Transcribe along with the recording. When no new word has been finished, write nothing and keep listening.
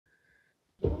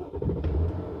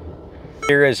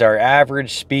Here is our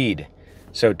average speed.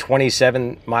 So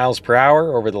 27 miles per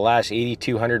hour over the last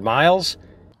 8,200 miles.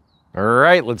 All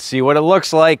right, let's see what it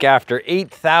looks like after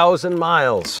 8,000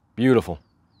 miles. Beautiful.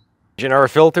 In our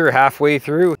filter halfway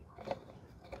through.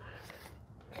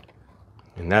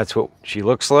 And that's what she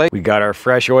looks like. We got our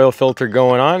fresh oil filter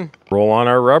going on. Roll on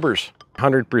our rubbers.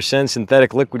 100%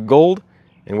 synthetic liquid gold.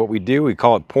 And what we do, we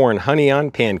call it pouring honey on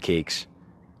pancakes.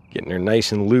 Getting her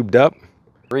nice and lubed up.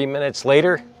 3 minutes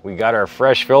later, we got our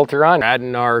fresh filter on.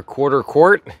 Adding our quarter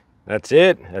quart. That's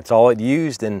it. That's all it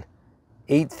used in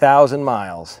 8,000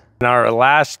 miles. And our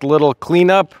last little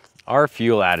cleanup, our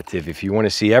fuel additive. If you want to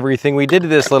see everything we did to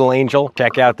this little angel,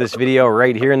 check out this video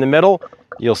right here in the middle.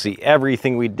 You'll see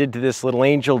everything we did to this little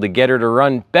angel to get her to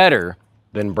run better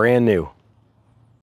than brand new.